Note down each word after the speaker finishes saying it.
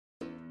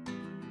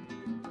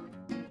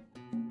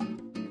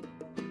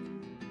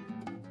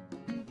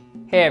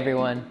Hey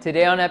everyone,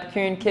 today on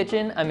Epicurean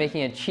Kitchen, I'm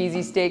making a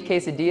cheesy steak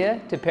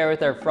quesadilla to pair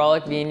with our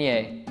Frolic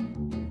Viognier.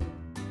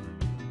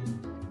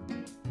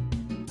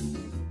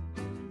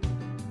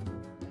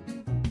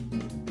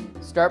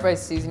 Start by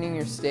seasoning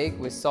your steak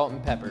with salt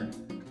and pepper.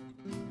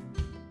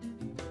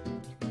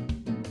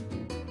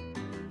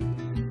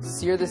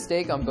 Sear the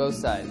steak on both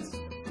sides.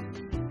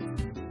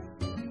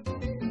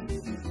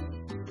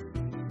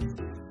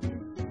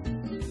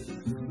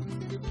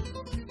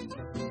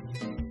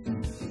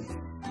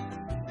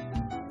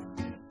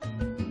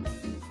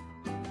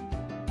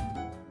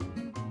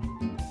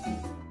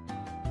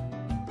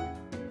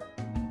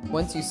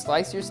 Once you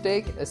slice your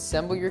steak,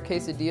 assemble your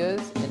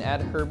quesadillas and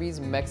add Herbie's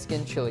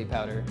Mexican chili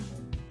powder.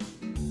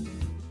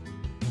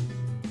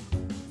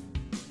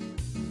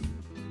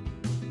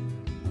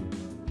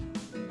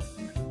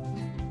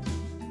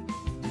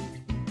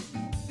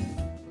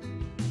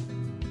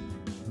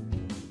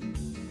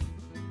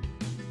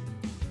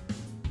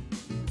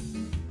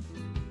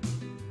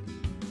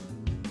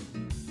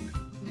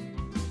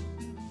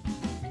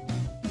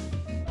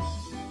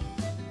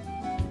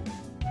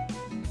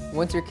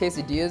 Once your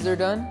quesadillas are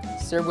done,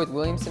 serve with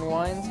Williamson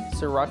Wine's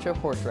Sriracha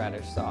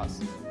horseradish sauce.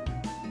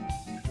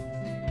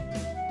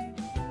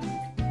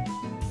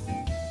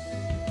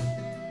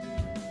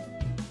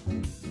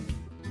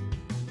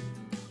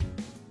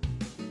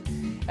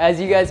 As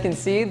you guys can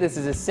see, this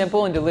is a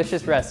simple and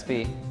delicious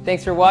recipe.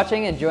 Thanks for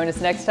watching and join us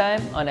next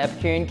time on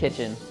Epicurean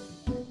Kitchen.